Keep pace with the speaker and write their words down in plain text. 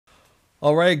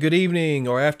All right, good evening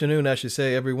or afternoon, I should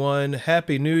say, everyone.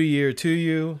 Happy New Year to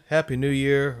you. Happy New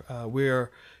Year. We are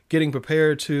getting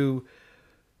prepared to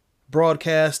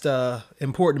broadcast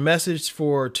important message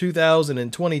for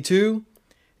 2022.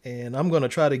 And I'm going to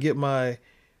try to get my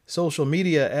social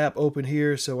media app open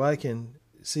here so I can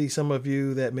see some of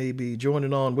you that may be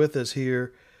joining on with us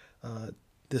here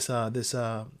this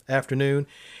afternoon.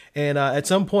 And at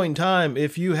some point in time,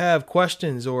 if you have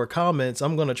questions or comments,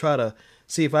 I'm going to try to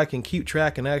see if I can keep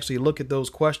track and actually look at those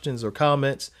questions or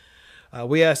comments.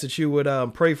 We ask that you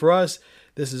would pray for us.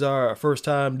 This is our first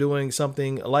time doing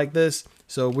something like this,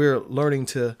 so we're learning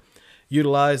to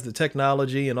utilize the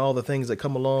technology and all the things that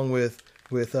come along with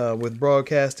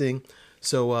broadcasting.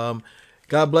 So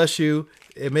God bless you.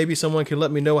 And maybe someone can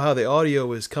let me know how the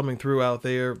audio is coming through out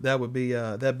there. That'd be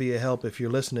a help. If you're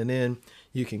listening in,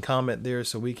 you can comment there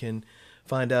so we can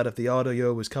find out if the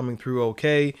audio is coming through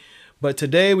okay. But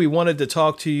today we wanted to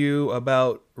talk to you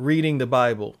about reading the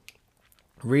Bible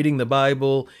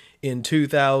in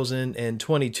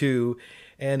 2022.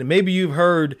 And maybe you've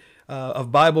heard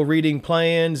of Bible reading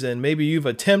plans, and maybe you've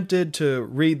attempted to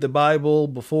read the Bible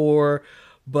before.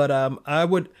 But I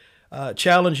would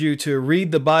challenge you to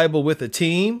read the Bible with a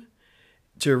team,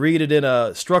 to read it in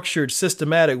a structured,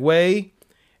 systematic way.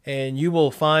 And you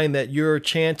will find that your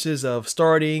chances of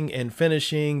starting and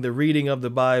finishing the reading of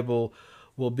the Bible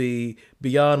will be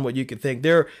beyond what you could think.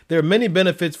 There are many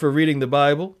benefits for reading the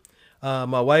Bible.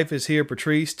 My wife is here,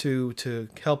 Patrice, to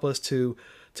help us to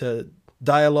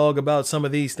dialogue about some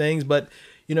of these things. But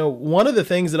one of the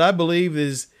things that I believe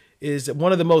is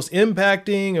one of the most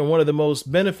impacting and one of the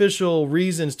most beneficial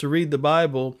reasons to read the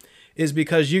Bible is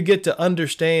because you get to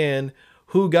understand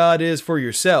who God is for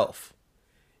yourself.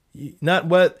 Not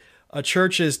what a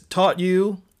church has taught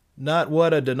you, not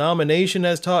what a denomination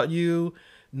has taught you,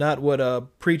 not what a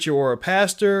preacher or a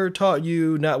pastor taught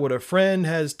you, not what a friend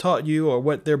has taught you, or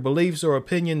what their beliefs or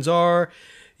opinions are.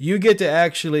 You get to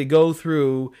actually go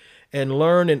through and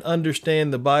learn and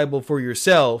understand the Bible for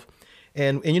yourself.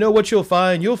 And you know what you'll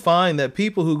find? You'll find that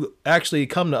people who actually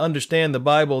come to understand the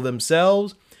Bible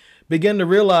themselves begin to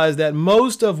realize that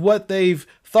most of what they've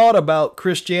thought about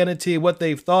Christianity, what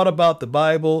they've thought about the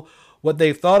Bible, what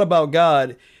they've thought about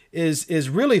God is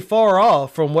really far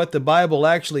off from what the Bible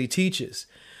actually teaches.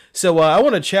 So I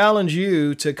want to challenge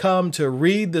you to come to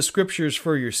read the scriptures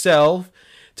for yourself,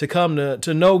 to come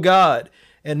to know God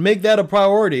and make that a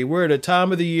priority. We're at a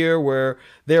time of the year where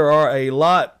there are a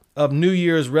lot of New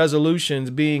Year's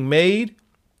resolutions being made.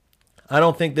 I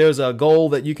don't think there's a goal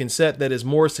that you can set that is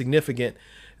more significant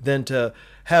than to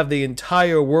have the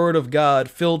entire Word of God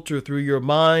filter through your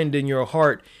mind and your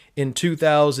heart in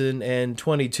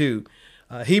 2022.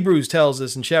 Hebrews tells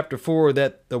us in chapter 4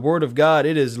 that the Word of God,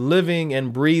 it is living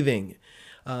and breathing.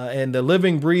 And the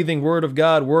living, breathing Word of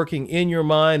God working in your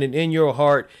mind and in your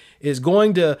heart is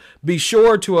going to be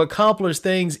sure to accomplish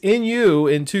things in you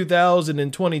in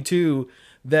 2022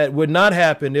 that would not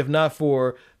happen if not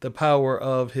for the power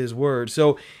of His Word.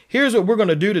 So here's what we're going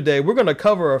to do today. We're going to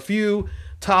cover a few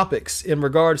topics in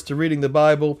regards to reading the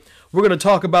Bible. We're going to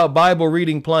talk about Bible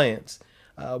reading plans.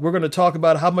 We're going to talk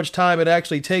about how much time it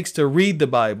actually takes to read the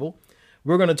Bible.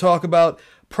 We're going to talk about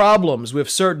problems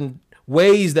with certain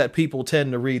ways that people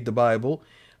tend to read the Bible.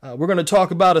 We're going to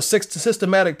talk about a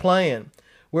systematic plan.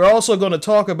 We're also going to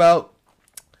talk about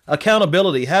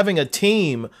accountability, having a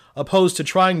team opposed to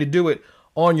trying to do it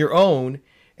on your own.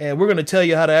 And we're going to tell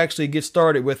you how to actually get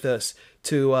started with this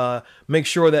to make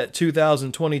sure that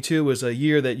 2022 is a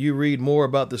year that you read more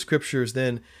about the scriptures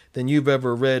than you've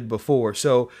ever read before.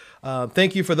 So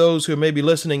thank you for those who may be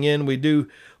listening in. We do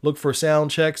look for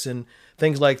sound checks and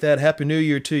things like that. Happy New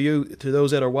Year to you, to those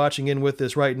that are watching in with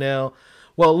us right now.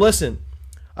 Well, listen,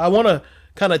 I want to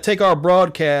kind of take our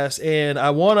broadcast and I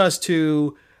want us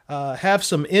to have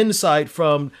some insight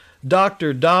from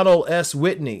Dr. Donald S.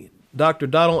 Whitney. Dr.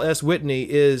 Donald S. Whitney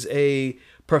is a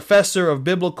professor of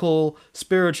biblical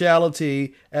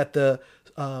spirituality at the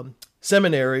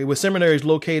seminary, with seminaries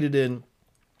located in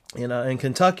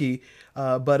Kentucky,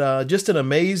 but just an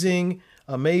amazing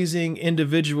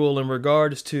individual in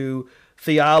regards to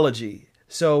theology.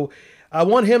 So I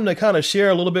want him to kind of share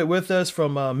a little bit with us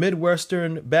from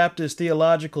Midwestern Baptist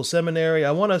Theological Seminary.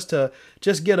 I want us to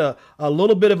just get a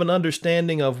little bit of an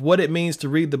understanding of what it means to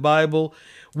read the Bible.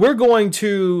 We're going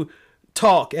to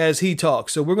talk as he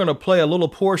talks. So we're going to play a little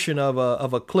portion of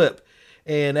a clip.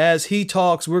 And as he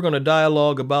talks, we're going to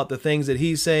dialogue about the things that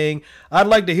he's saying. I'd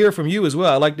like to hear from you as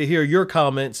well. I'd like to hear your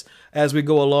comments as we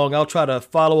go along. I'll try to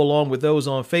follow along with those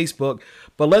on Facebook.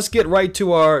 But let's get right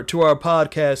to our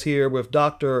podcast here with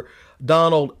Dr.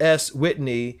 Donald S.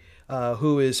 Whitney,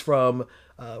 who is from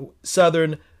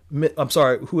Southern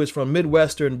who is from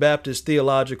Midwestern Baptist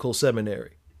Theological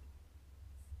Seminary.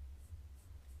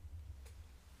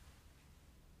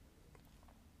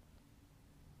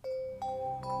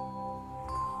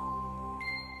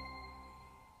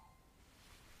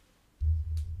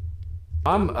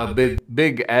 I'm a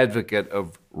big advocate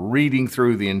of reading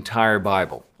through the entire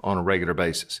Bible on a regular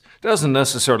basis. Doesn't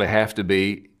necessarily have to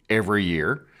be every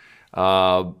year,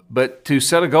 but to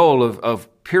set a goal of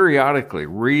periodically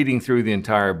reading through the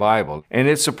entire Bible. And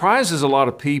it surprises a lot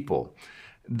of people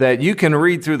that you can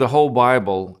read through the whole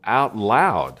Bible out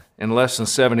loud in less than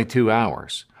 72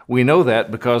 hours. We know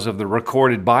that because of the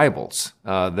recorded Bibles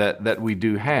that we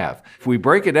do have. If we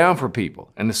break it down for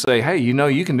people and to say, hey,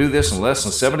 you can do this in less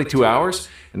than 72 hours,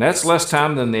 and that's less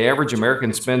time than the average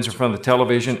American spends in front of the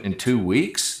television in 2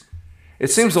 weeks, it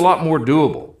seems a lot more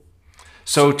doable.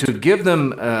 So to give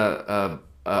them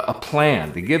a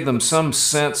plan, to give them some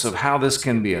sense of how this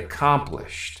can be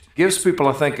accomplished, gives people,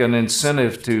 I think, an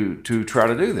incentive to try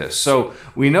to do this. So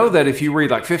we know that if you read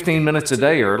like 15 minutes a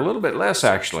day, or a little bit less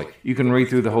actually, you can read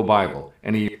through the whole Bible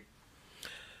in a year.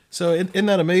 So isn't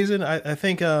that amazing? I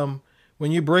think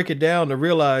when you break it down to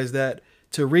realize that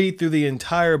to read through the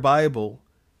entire Bible,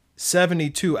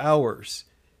 72 hours,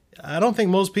 I don't think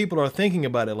most people are thinking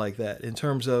about it like that in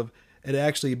terms of it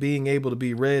actually being able to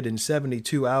be read in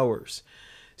 72 hours.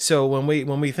 So when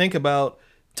we think about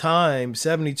time,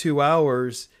 72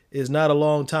 hours is not a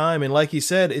long time. And like you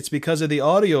said, it's because of the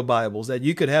audio Bibles that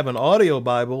you could have an audio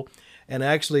Bible and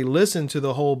actually listen to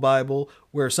the whole Bible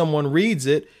where someone reads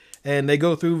it and they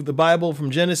go through the Bible from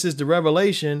Genesis to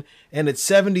Revelation and it's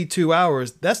 72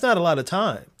 hours. That's not a lot of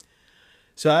time.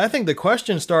 So I think the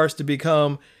question starts to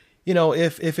become,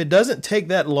 if it doesn't take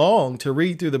that long to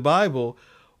read through the Bible,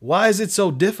 why is it so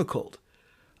difficult?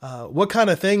 What kind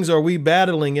of things are we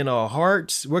battling in our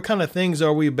hearts? What kind of things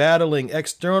are we battling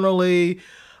externally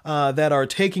that are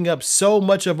taking up so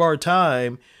much of our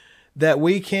time that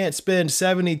we can't spend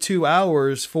 72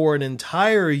 hours for an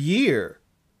entire year?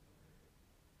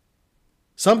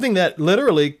 Something that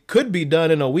literally could be done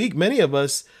in a week. Many of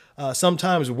us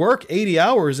sometimes work 80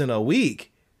 hours in a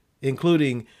week,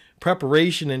 including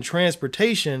preparation and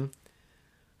transportation.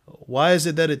 Why is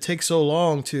it that it takes so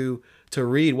long to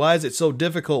read? Why is it so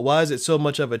difficult? Why is it so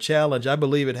much of a challenge? I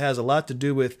believe it has a lot to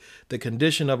do with the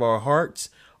condition of our hearts,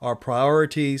 our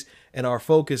priorities, and our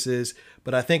focuses.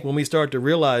 But I think when we start to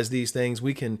realize these things,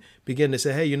 we can begin to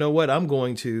say, hey, you know what? I'm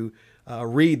going to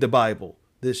read the Bible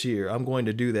this year. I'm going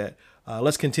to do that.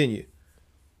 Let's continue.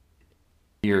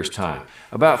 Year's time.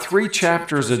 About 3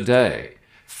 chapters a day,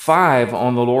 5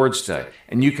 on the Lord's Day,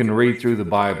 and you can read through the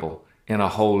Bible in a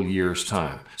whole year's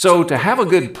time. So to have a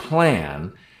good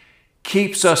plan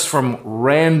keeps us from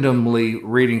randomly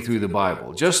reading through the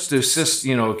Bible. Just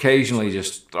to occasionally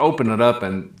just open it up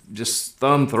and just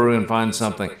thumb through and find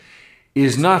something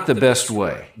is not the best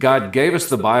way. God gave us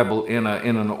the Bible in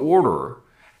an order,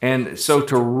 and so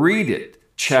to read it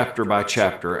chapter by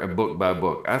chapter and book by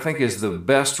book, I think is the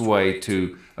best way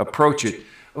to approach it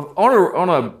on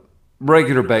a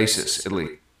regular basis, at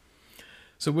least.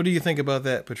 So what do you think about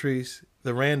that, Patrice?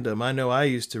 The random. I know I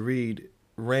used to read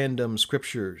random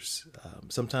scriptures.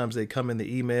 Sometimes they come in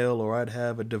the email, or I'd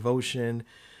have a devotion,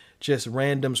 just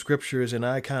random scriptures, and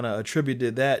I kind of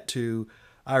attributed that to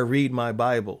I read my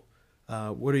Bible.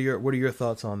 What are your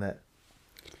thoughts on that?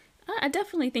 I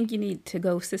definitely think you need to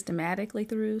go systematically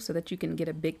through so that you can get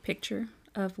a big picture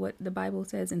of what the Bible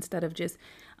says instead of just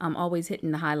always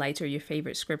hitting the highlights or your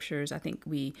favorite scriptures. I think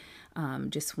we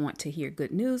just want to hear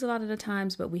good news a lot of the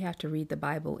times, but we have to read the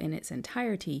Bible in its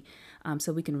entirety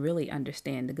so we can really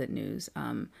understand the good news.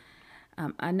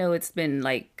 I know it's been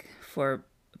like for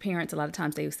parents, a lot of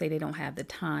times they say they don't have the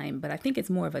time, but I think it's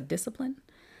more of a discipline.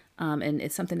 And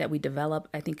it's something that we develop.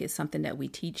 I think it's something that we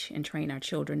teach and train our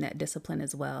children, that discipline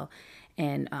as well.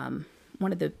 And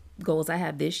one of the goals I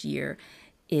have this year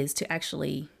is to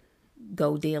actually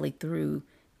go daily through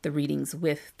the readings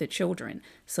with the children.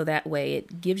 So that way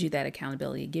it gives you that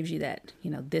accountability. It gives you that,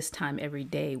 this time every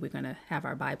day we're going to have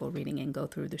our Bible reading and go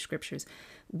through the scriptures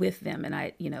with them. And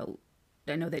I know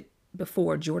that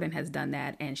before Jordan has done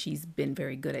that, and she's been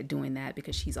very good at doing that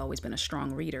because she's always been a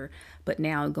strong reader. But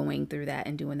now going through that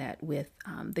and doing that with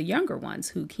the younger ones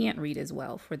who can't read as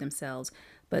well for themselves,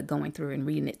 but going through and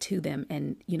reading it to them.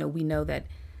 And, we know that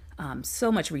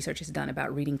so much research is done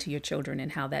about reading to your children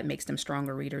and how that makes them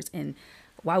stronger readers. And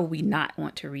why would we not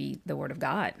want to read the Word of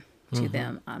God to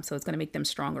them? So it's going to make them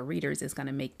stronger readers. It's going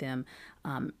to make them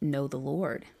know the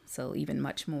Lord. So even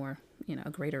much more, a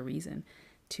greater reason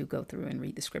to go through and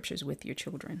read the scriptures with your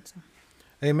children. So.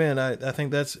 Amen. I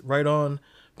think that's right on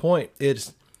point.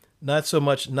 It's not so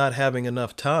much not having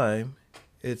enough time.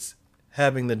 It's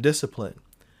having the discipline.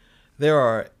 There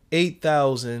are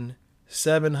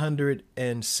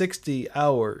 8,760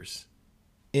 hours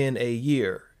in a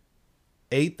year.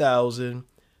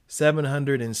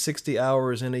 8,760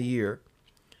 hours in a year.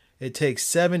 It takes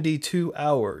 72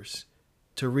 hours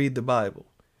to read the Bible.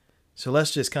 So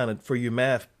let's just kind of, for you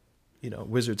math,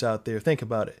 wizards out there, think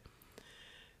about it.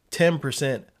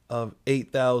 10% of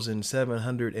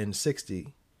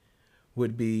 8,760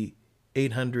 would be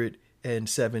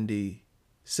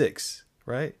 876,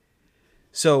 right?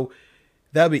 So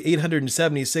that would be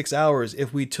 876 hours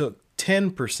if we took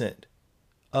 10%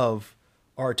 of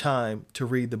our time to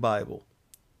read the Bible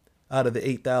out of the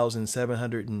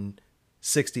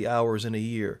 8,760 hours in a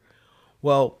year.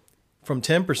 Well, from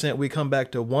 10%, we come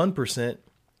back to 1%,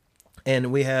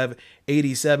 and we have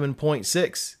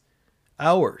 87.6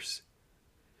 hours.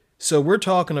 So we're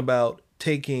talking about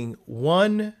taking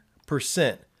 1%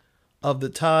 of the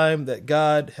time that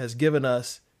God has given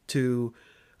us to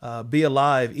be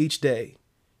alive each day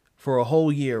for a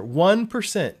whole year,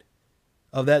 1%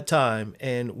 of that time,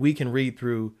 and we can read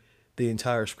through the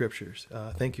entire scriptures.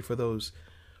 Thank you for those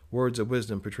words of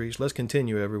wisdom, Patrice. Let's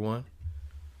continue, everyone.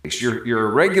 Your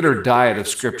regular diet of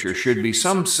Scripture should be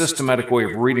some systematic way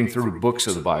of reading through books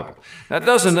of the Bible. That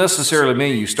doesn't necessarily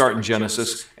mean you start in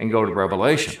Genesis and go to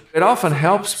Revelation. It often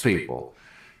helps people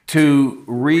to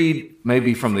read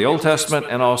maybe from the Old Testament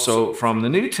and also from the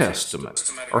New Testament,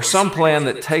 or some plan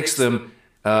that takes them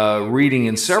reading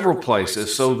in several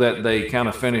places so that they kind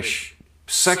of finish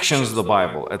sections of the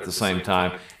Bible at the same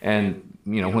time, and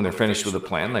when they're finished with the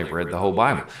plan, they've read the whole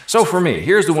Bible. So for me,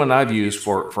 here's the one I've used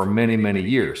for many, many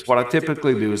years. What I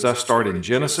typically do is I start in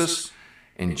Genesis,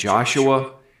 in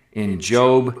Joshua, in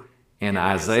Job, in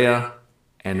Isaiah,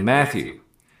 and Matthew.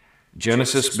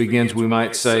 Genesis begins, we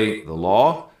might say, the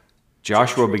law.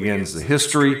 Joshua begins the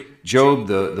history. Job,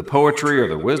 the poetry or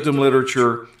the wisdom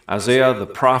literature. Isaiah, the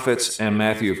prophets. And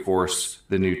Matthew, of course,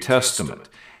 the New Testament.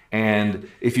 And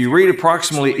if you read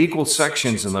approximately equal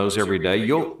sections in those every day,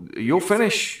 you'll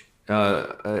finish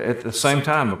at the same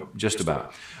time, just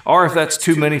about. Or if that's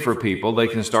too many for people, they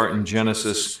can start in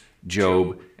Genesis,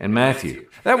 Job, and Matthew.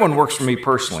 That one works for me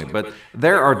personally, but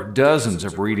there are dozens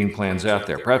of reading plans out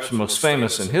there. Perhaps the most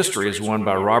famous in history is one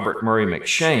by Robert Murray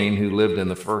McCheyne, who lived in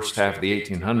the first half of the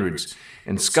 1800s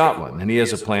in Scotland. And he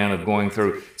has a plan of going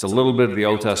through, it's a little bit of the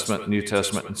Old Testament, New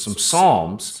Testament, and some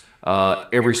Psalms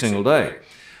every single day.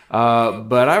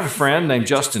 But I have a friend named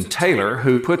Justin Taylor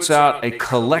who puts out a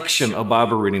collection of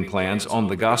Bible reading plans on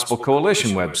the Gospel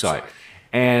Coalition website.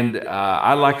 And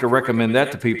I like to recommend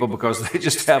that to people because they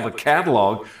just have a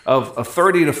catalog of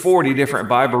 30 to 40 different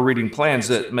Bible reading plans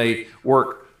that may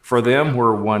work for them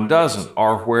where one doesn't,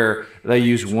 or where they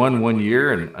use one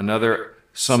year and another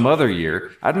some other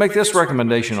year. I'd make this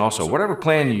recommendation also. Whatever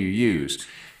plan you use,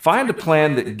 find a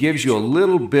plan that gives you a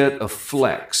little bit of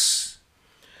flex.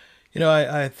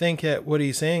 I think that what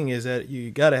he's saying is that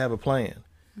you got to have a plan.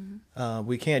 Mm-hmm.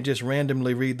 We can't just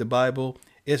randomly read the Bible.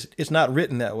 It's not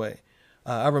written that way.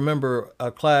 I remember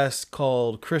a class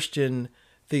called Christian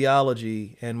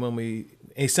Theology, and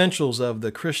Essentials of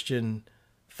the Christian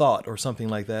Thought or something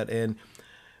like that. And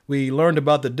we learned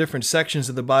about the different sections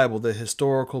of the Bible, the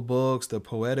historical books, the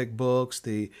poetic books,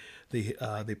 the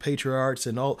patriarchs,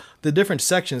 and all the different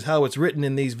sections, how it's written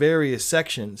in these various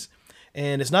sections.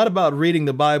 And it's not about reading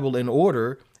the Bible in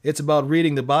order. It's about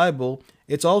reading the Bible.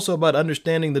 It's also about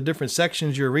understanding the different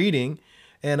sections you're reading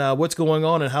and what's going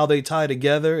on and how they tie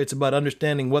together. It's about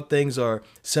understanding what things are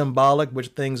symbolic, which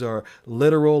things are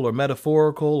literal or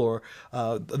metaphorical, or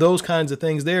those kinds of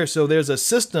things there. So there's a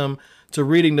system to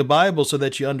reading the Bible so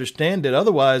that you understand it.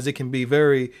 Otherwise, it can be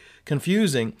very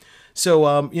confusing.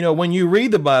 So, when you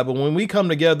read the Bible, when we come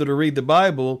together to read the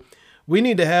Bible, we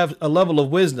need to have a level of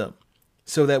wisdom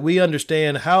so that we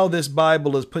understand how this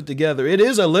Bible is put together. It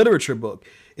is a literature book.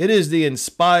 It is the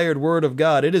inspired word of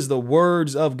God. It is the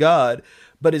words of God,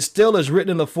 but it still is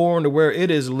written in the form to where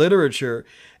it is literature,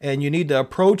 and you need to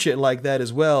approach it like that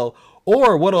as well.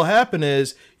 Or what will happen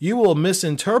is you will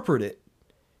misinterpret it.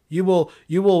 You will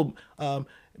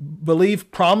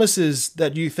believe promises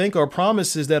that you think are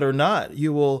promises that are not.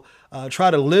 You will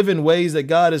try to live in ways that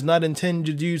God has not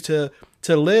intended you to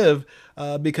live,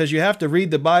 because you have to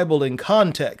read the Bible in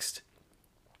context.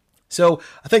 So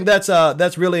I think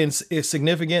that's really is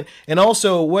significant. And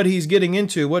also what he's getting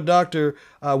into, what Dr.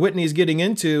 Whitney is getting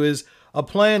into, is a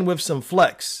plan with some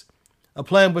flex. A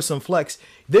plan with some flex.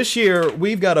 This year,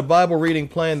 we've got a Bible reading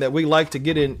plan that we like to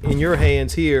get in your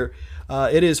hands here.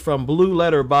 It is from Blue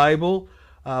Letter Bible.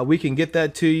 We can get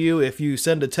that to you if you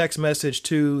send a text message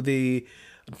to the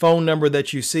phone number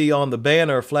that you see on the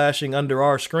banner flashing under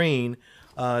our screen.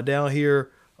 down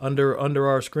here under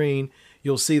our screen,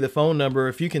 you'll see the phone number.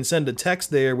 If you can send a text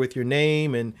there with your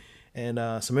name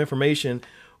and some information,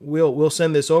 we'll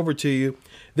send this over to you.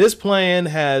 This plan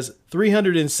has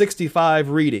 365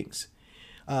 readings.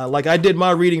 Like I did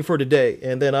my reading for today,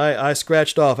 and then I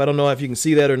scratched off. I don't know if you can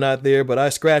see that or not there, but I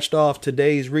scratched off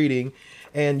today's reading.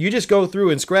 And you just go through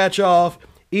and scratch off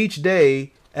each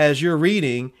day as you're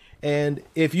reading. And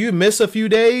if you miss a few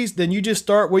days, then you just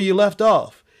start where you left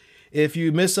off. If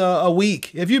you miss a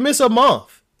week, if you miss a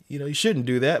month, you shouldn't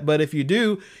do that. But if you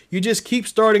do, you just keep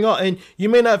starting off. And you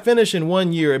may not finish in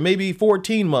 1 year. It may be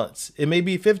 14 months. It may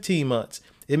be 15 months.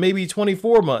 It may be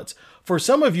 24 months. For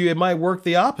some of you, it might work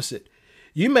the opposite.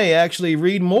 You may actually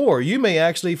read more. You may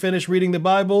actually finish reading the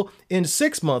Bible in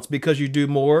 6 months because you do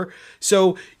more.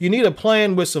 So you need a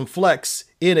plan with some flex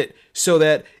in it so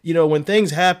that, when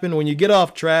things happen, when you get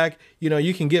off track,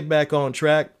 you can get back on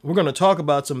track. We're going to talk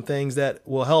about some things that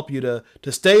will help you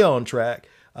to stay on track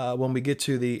when we get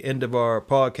to the end of our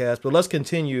podcast. But let's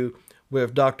continue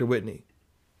with Dr. Whitney.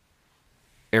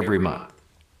 Every month.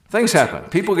 Things happen.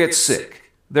 People get sick.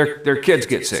 Their kids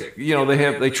get sick.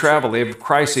 They travel, they have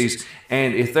crises.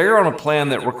 And if they're on a plan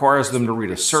that requires them to read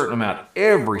a certain amount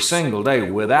every single day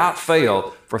without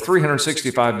fail for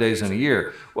 365 days in a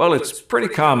year, well, it's pretty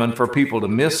common for people to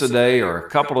miss a day or a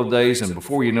couple of days. And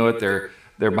before you know it,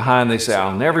 they're behind. They say,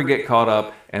 I'll never get caught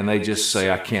up. And they just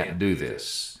say, I can't do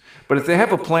this. But if they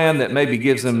have a plan that maybe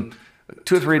gives them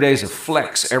 2 or 3 days of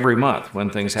flex every month when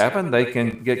things happen, they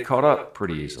can get caught up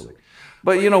pretty easily.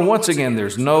 But, once again,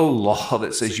 there's no law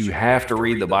that says you have to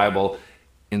read the Bible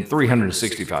in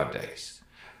 365 days.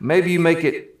 Maybe you make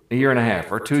it a year and a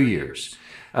half or 2 years.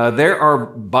 There are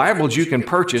Bibles you can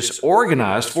purchase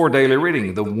organized for daily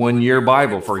reading. The 1-year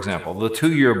Bible, for example, the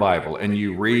 2-year Bible, and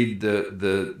you read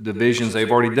the divisions they've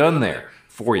already done there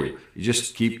for you. You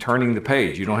just keep turning the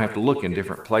page. You don't have to look in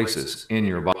different places in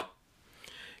your Bible.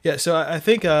 Yeah, so I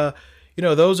think,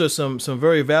 those are some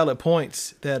very valid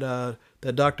points that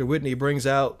Dr. Whitney brings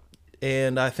out.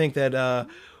 And I think that,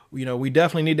 we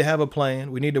definitely need to have a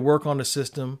plan. We need to work on the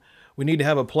system. We need to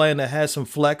have a plan that has some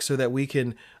flex so that we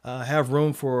can have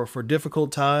room for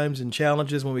difficult times and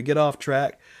challenges when we get off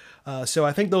track. So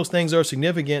I think those things are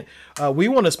significant. We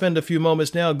want to spend a few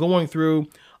moments now going through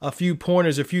a few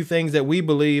pointers, a few things that we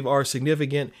believe are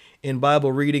significant in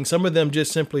Bible reading. Some of them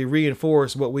just simply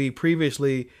reinforce what we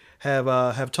previously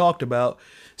have talked about.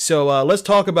 So let's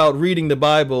talk about reading the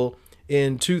Bible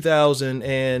in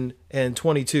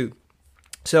 2022.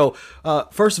 So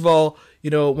first of all,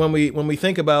 when we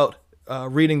think about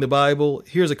reading the Bible,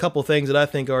 here's a couple things that I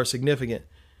think are significant.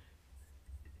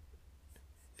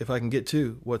 If I can get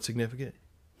to what's significant.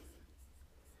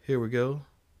 Here we go.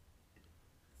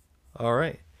 All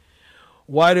right.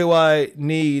 Why do I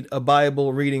need a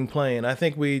Bible reading plan? I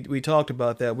think we talked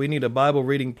about that. We need a Bible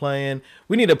reading plan.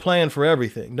 We need a plan for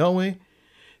everything, don't we?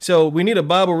 So we need a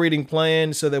Bible reading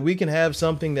plan so that we can have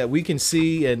something that we can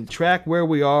see and track where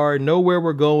we are, know where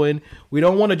we're going. We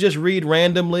don't want to just read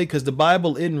randomly because the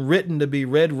Bible isn't written to be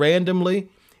read randomly.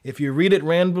 If you read it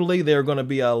randomly, there are going to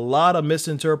be a lot of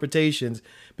misinterpretations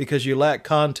because you lack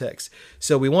context.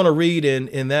 So we want to read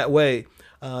in that way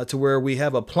to where we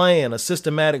have a plan, a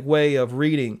systematic way of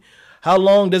reading. How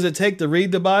long does it take to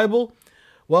read the Bible?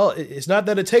 Well, it's not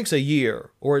that it takes a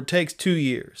year or it takes 2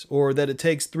 years or that it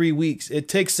takes 3 weeks. It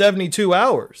takes 72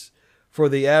 hours for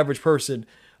the average person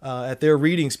at their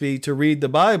reading speed to read the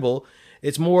Bible.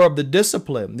 It's more of the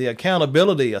discipline, the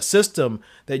accountability, a system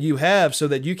that you have so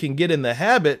that you can get in the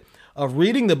habit of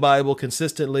reading the Bible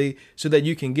consistently so that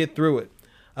you can get through it.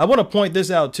 I want to point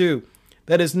this out too,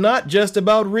 that it's not just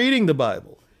about reading the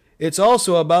Bible. It's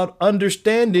also about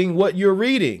understanding what you're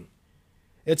reading.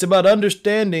 It's about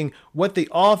understanding what the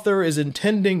author is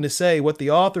intending to say, what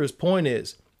the author's point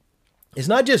is. It's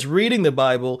not just reading the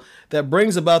Bible that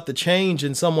brings about the change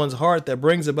in someone's heart, that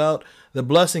brings about the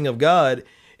blessing of God.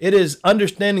 It is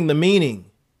understanding the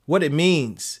meaning, what it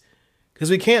means,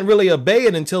 because we can't really obey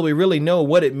it until we really know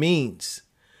what it means.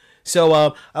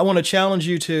 So I want to challenge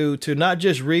you to not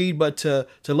just read, but to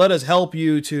let us help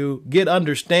you to get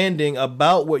understanding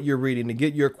about what you're reading, to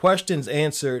get your questions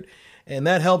answered. And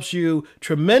that helps you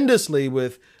tremendously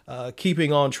with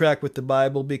keeping on track with the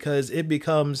Bible, because it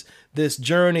becomes this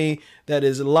journey that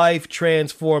is life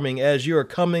transforming as you are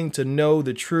coming to know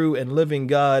the true and living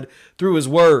God through His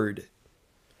Word.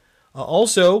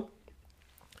 Also,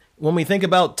 when we think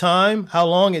about time, how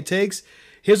long it takes,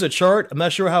 here's a chart. I'm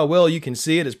not sure how well you can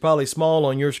see it. It's probably small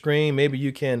on your screen. Maybe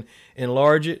you can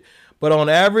enlarge it. But on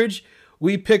average,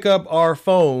 we pick up our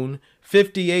phone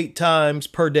 58 times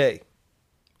per day.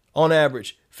 On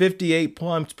average, 58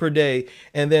 times per day.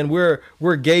 And then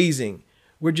we're gazing.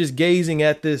 we're just gazing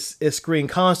at this screen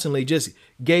constantly, just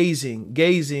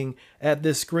gazing at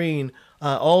this screen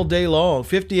all day long,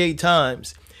 58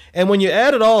 times. And when you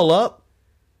add it all up,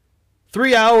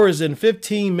 3 hours and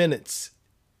 15 minutes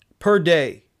per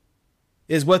day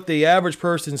is what the average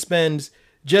person spends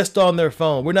just on their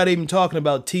phone. We're not even talking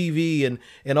about TV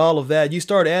and all of that. You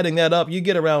start adding that up, you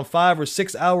get around 5 or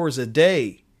 6 hours a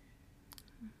day.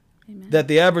 Amen. That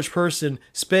the average person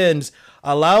spends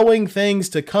allowing things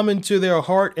to come into their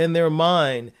heart and their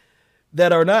mind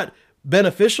that are not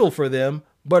beneficial for them,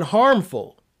 but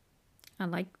harmful. I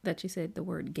like that you said the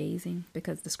word gazing,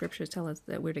 because the scriptures tell us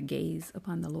that we're to gaze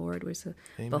upon the Lord. We're to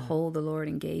Amen. Behold the Lord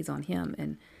and gaze on him.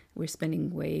 And we're spending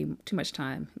way too much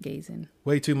time gazing.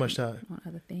 Way too much time. On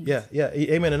other things. Yeah.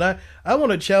 Amen. And I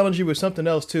want to challenge you with something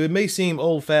else too. It may seem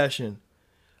old fashioned.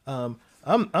 I'm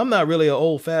not really an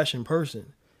old fashioned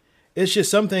person. It's just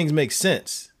some things make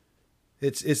sense.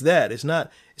 It's that. It's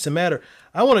not. It's a matter.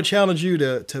 I want to challenge you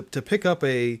to pick up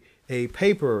a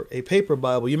paper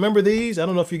Bible. You remember these? I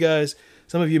don't know if you guys.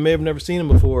 Some of you may have never seen them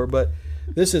before, but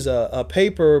this is a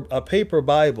paper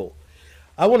Bible.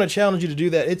 I want to challenge you to do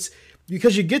that. It's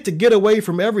because you get away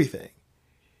from everything.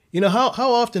 You know,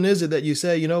 how often is it that you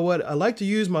say, you know what, I like to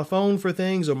use my phone for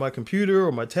things, or my computer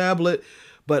or my tablet,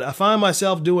 but I find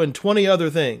myself doing 20 other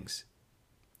things.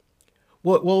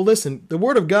 Well, listen, the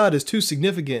Word of God is too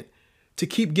significant to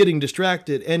keep getting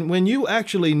distracted. And when you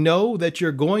actually know that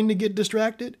you're going to get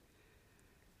distracted,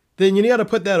 then you got to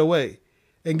put that away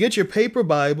and get your paper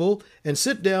Bible and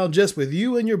sit down just with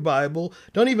you and your Bible.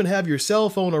 Don't even have your cell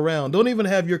phone around. Don't even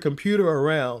have your computer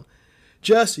around.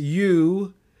 Just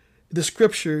you, the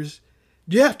scriptures.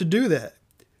 You have to do that.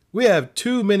 We have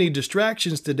too many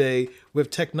distractions today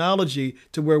with technology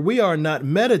to where we are not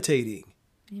meditating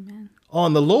Amen.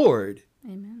 On the Lord.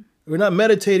 Amen. We're not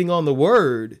meditating on the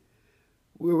Word.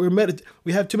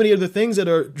 We have too many other things that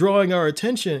are drawing our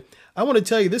attention. I want to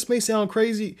tell you, this may sound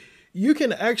crazy. You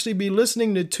can actually be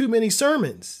listening to too many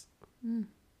sermons. Mm.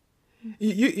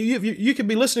 You could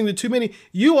be listening to too many.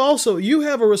 You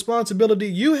have a responsibility.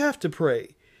 You have to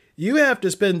pray. You have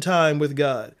to spend time with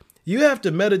God. You have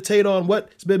to meditate on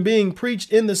what's been being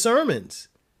preached in the sermons.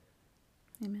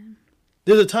 Amen.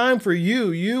 There's a time for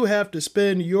you. You have to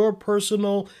spend your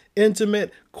personal,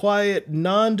 intimate, quiet,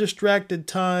 non-distracted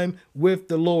time with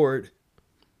the Lord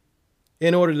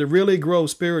in order to really grow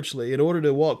spiritually, in order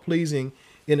to walk pleasing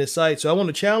in His sight. So I want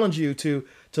to challenge you to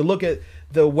look at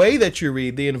the way that you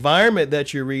read, the environment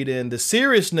that you read in, the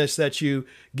seriousness that you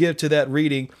give to that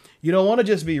reading. You don't want to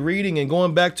just be reading and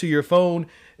going back to your phone.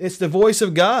 It's the voice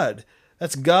of God.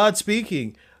 That's God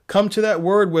speaking. Come to that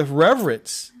word with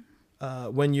reverence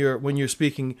when you're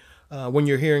speaking, when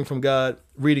you're hearing from God,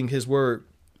 reading His word.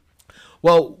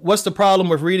 Well, what's the problem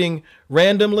with reading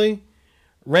randomly?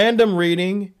 Random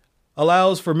reading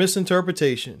allows for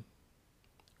misinterpretation.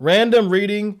 Random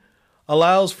reading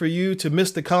allows for you to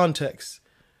miss the context.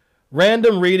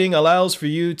 Random reading allows for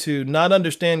you to not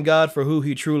understand God for who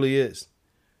He truly is.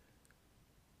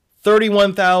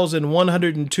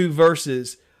 31,102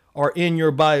 verses are in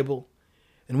your Bible,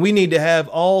 and we need to have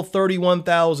all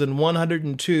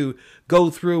 31,102 go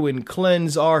through and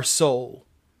cleanse our soul.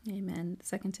 Amen.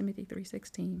 2 Timothy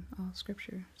 3:16, all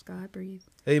scripture is God breathed.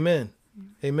 Amen.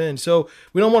 Amen. So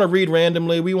we don't want to read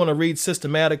randomly. We want to read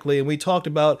systematically. And we talked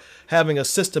about having a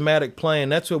systematic plan.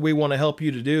 That's what we want to help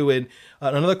you to do. And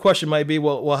another question might be,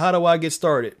 well, how do I get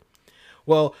started?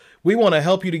 Well, we want to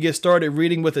help you to get started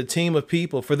reading with a team of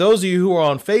people. For those of you who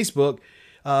are on Facebook,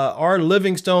 our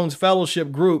Living Stones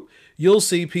Fellowship group, you'll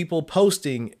see people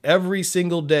posting every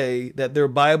single day that their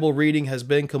Bible reading has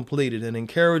been completed and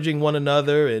encouraging one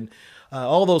another and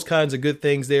all those kinds of good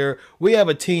things there. We have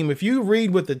a team. If you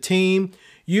read with a team,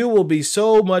 you will be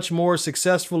so much more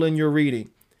successful in your reading.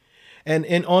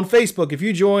 And on Facebook, if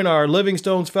you join our Living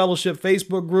Stones Fellowship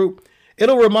Facebook group,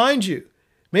 it'll remind you.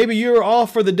 Maybe you're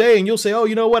off for the day and you'll say, oh,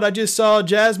 you know what? I just saw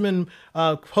Jasmine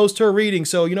post her reading.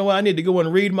 So you know what? I need to go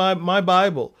and read my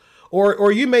Bible.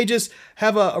 Or you may just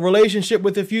have a relationship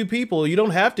with a few people. You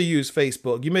don't have to use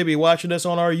Facebook. You may be watching us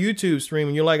on our YouTube stream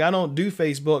and you're like, I don't do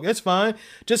Facebook. It's fine.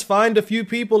 Just find a few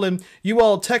people and you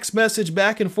all text message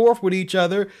back and forth with each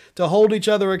other to hold each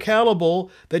other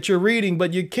accountable that you're reading,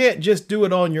 but you can't just do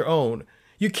it on your own.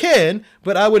 You can,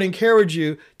 but I would encourage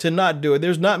you to not do it.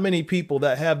 There's not many people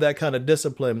that have that kind of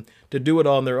discipline to do it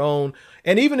on their own.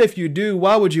 And even if you do,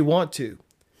 why would you want to?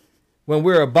 When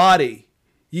we're a body,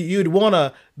 you'd want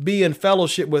to be in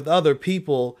fellowship with other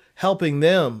people, helping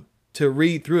them to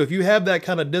read through. If you have that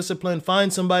kind of discipline,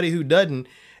 find somebody who doesn't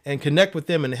and connect with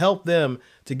them and help them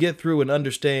to get through and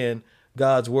understand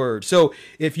God's word. So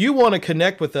if you want to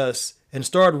connect with us and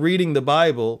start reading the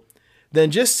Bible,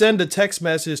 then just send a text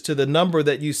message to the number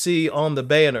that you see on the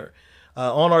banner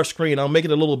on our screen. I'll make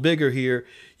it a little bigger here.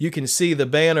 You can see the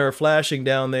banner flashing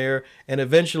down there, and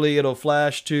eventually it'll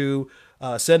flash to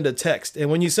send a text. And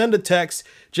when you send a text,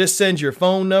 just send your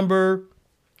phone number.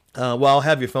 Well, I'll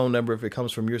have your phone number if it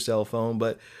comes from your cell phone,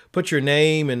 but put your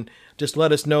name and just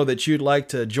let us know that you'd like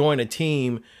to join a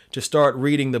team to start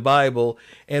reading the Bible.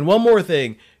 And one more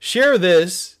thing, share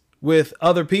this with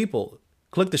other people.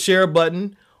 Click the share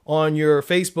button on your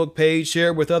Facebook page, share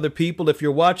it with other people. If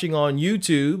you're watching on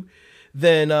YouTube,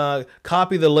 then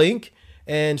copy the link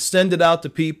and send it out to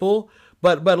people.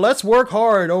 But let's work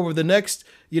hard over the next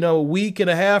week and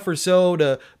a half or so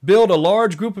to build a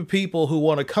large group of people who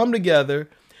want to come together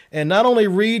and not only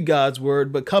read God's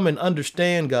word, but come and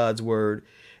understand God's word.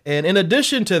 And in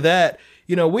addition to that,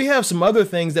 we have some other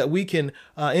things that we can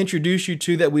introduce you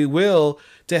to, that we will,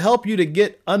 to help you to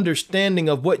get understanding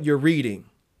of what you're reading,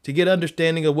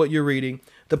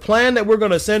 The plan that we're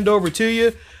going to send over to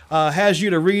you has you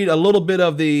to read a little bit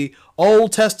of the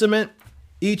Old Testament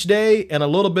each day and a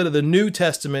little bit of the New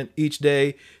Testament each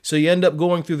day. So you end up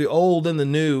going through the old and the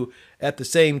new at the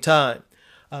same time.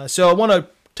 So I want to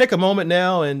take a moment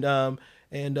now and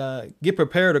get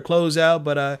prepared to close out.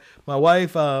 But my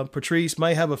wife, Patrice,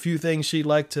 might have a few things she'd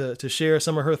like to share,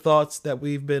 some of her thoughts that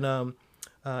we've been,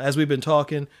 as we've been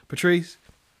talking. Patrice?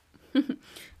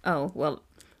 Oh, well,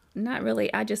 not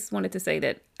really. I just wanted to say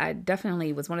that I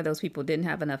definitely was one of those people who didn't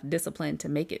have enough discipline to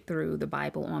make it through the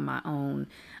Bible on my own.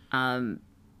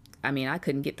 I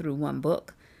couldn't get through one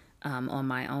book on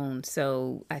my own.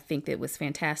 So I think that it was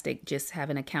fantastic just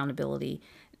having accountability,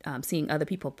 seeing other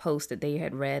people post that they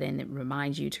had read, and it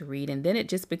reminds you to read. And then it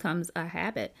just becomes a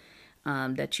habit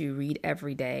that you read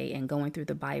every day. And going through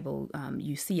the Bible,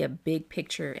 you see a big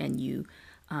picture, and you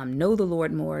know the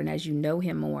Lord more. And as you know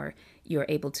him more, you're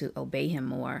able to obey him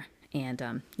more.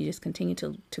 And you just continue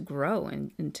to grow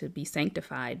and to be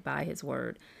sanctified by his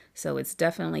word. So it's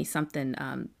definitely something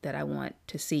that I want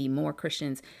to see more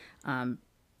Christians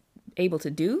able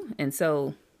to do. And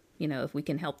so, if we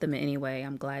can help them in any way,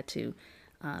 I'm glad to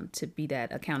be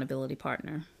that accountability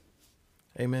partner.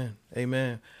 Amen.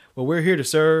 Amen. Well, we're here to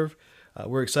serve.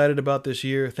 We're excited about this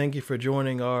year. Thank you for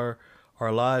joining our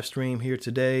live stream here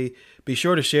today. Be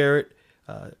sure to share it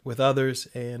with others.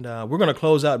 And we're going to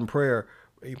close out in prayer.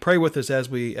 Pray with us as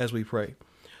we pray.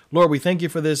 Lord, we thank you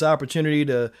for this opportunity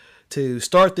to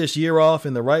start this year off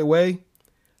in the right way.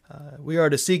 We are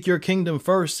to seek your kingdom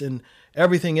first, and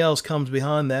everything else comes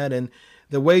behind that. And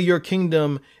the way your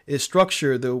kingdom is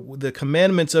structured, the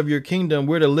commandments of your kingdom,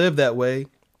 we're to live that way.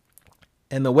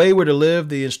 And the way we're to live,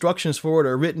 the instructions for it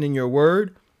are written in your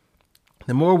word.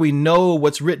 The more we know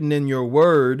what's written in your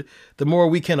word, the more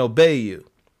we can obey you.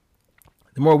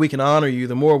 The more we can honor you,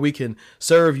 the more we can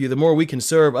serve you, the more we can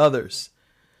serve others.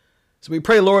 So we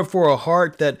pray, Lord, for a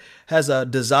heart that has a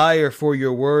desire for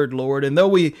your word, Lord. And though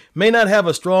we may not have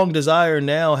a strong desire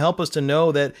now, help us to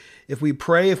know that if we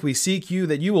pray, if we seek you,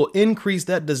 that you will increase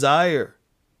that desire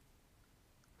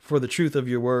for the truth of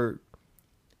your word.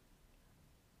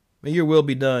 May your will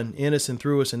be done in us and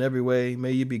through us in every way.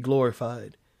 May you be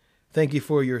glorified. Thank you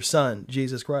for your Son,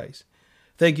 Jesus Christ.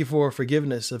 Thank you for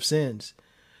forgiveness of sins.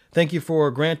 Thank you for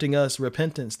granting us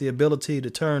repentance, the ability to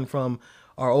turn from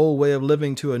our old way of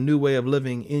living to a new way of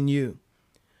living in you.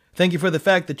 Thank you for the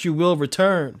fact that you will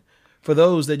return for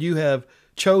those that you have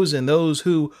chosen, those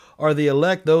who are the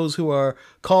elect, those who are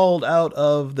called out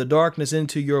of the darkness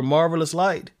into your marvelous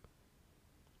light.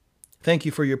 Thank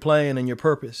you for your plan and your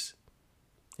purpose.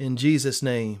 In Jesus'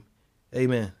 name,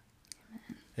 amen.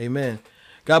 Amen.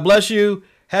 God bless you.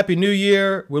 Happy New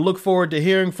Year. We look forward to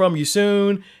hearing from you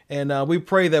soon. And we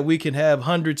pray that we can have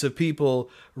hundreds of people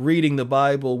reading the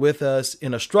Bible with us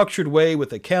in a structured way,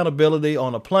 with accountability,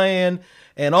 on a plan,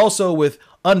 and also with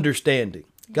understanding.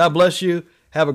 God bless you.